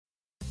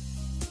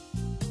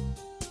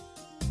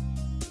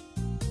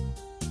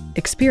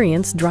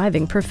Experience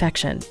driving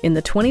perfection in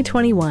the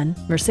 2021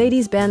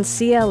 Mercedes-Benz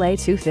CLA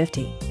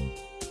 250.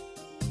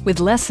 With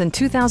less than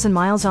 2,000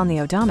 miles on the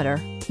odometer,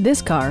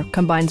 this car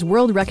combines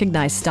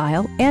world-recognized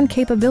style and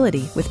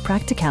capability with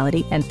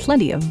practicality and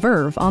plenty of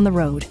verve on the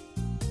road.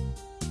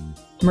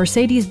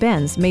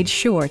 Mercedes-Benz made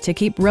sure to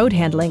keep road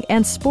handling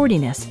and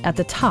sportiness at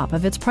the top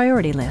of its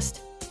priority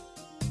list.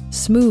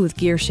 Smooth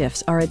gear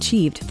shifts are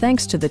achieved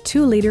thanks to the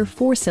 2-liter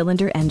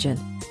 4-cylinder engine.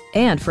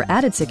 And for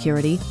added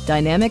security,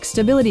 dynamic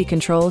stability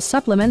control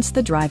supplements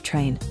the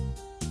drivetrain.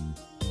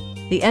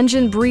 The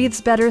engine breathes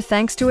better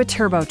thanks to a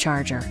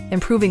turbocharger,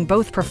 improving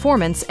both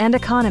performance and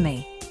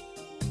economy.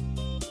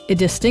 It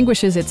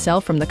distinguishes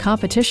itself from the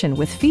competition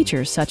with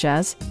features such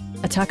as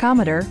a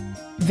tachometer,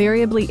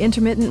 variably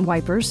intermittent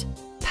wipers,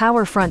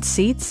 power front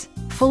seats,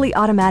 fully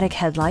automatic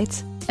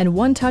headlights, and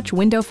one-touch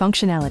window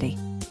functionality.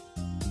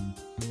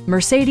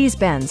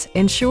 Mercedes-Benz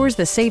ensures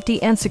the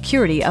safety and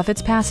security of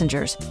its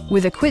passengers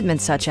with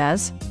equipment such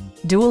as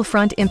dual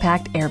front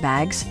impact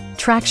airbags,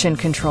 traction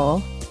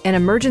control, an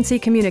emergency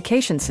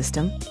communication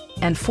system,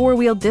 and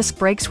 4-wheel disc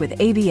brakes with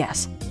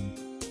ABS.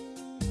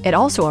 It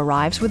also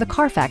arrives with a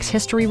Carfax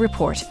history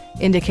report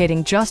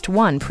indicating just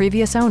one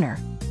previous owner.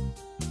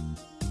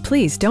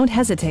 Please don't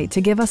hesitate to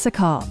give us a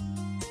call.